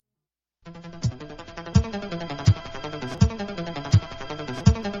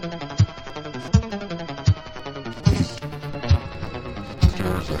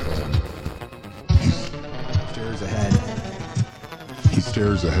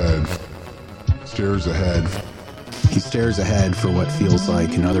stares ahead. Stares ahead. He stares ahead for what feels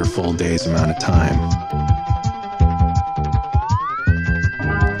like another full day's amount of time.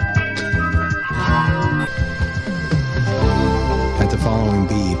 At the following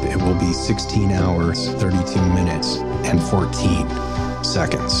beep, it will be 16 hours, 32 minutes, and 14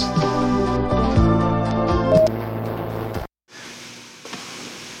 seconds.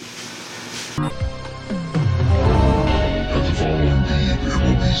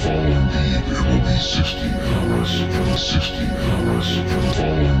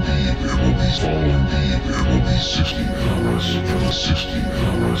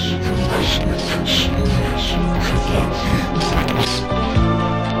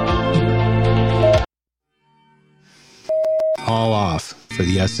 All off for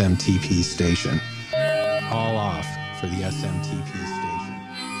the SMTP station. All off for the SMTP station.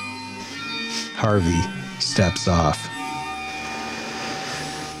 Harvey steps off.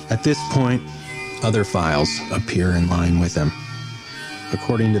 At this point, other files appear in line with him.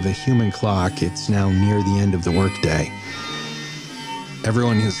 According to the human clock, it's now near the end of the workday.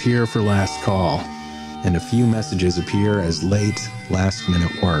 Everyone is here for last call, and a few messages appear as late,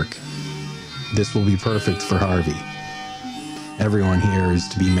 last-minute work. This will be perfect for Harvey. Everyone here is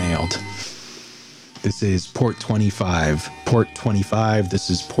to be mailed. This is Port 25. Port 25, this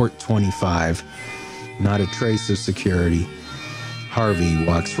is Port 25. Not a trace of security. Harvey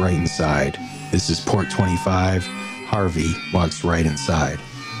walks right inside. This is Port 25. Harvey walks right inside.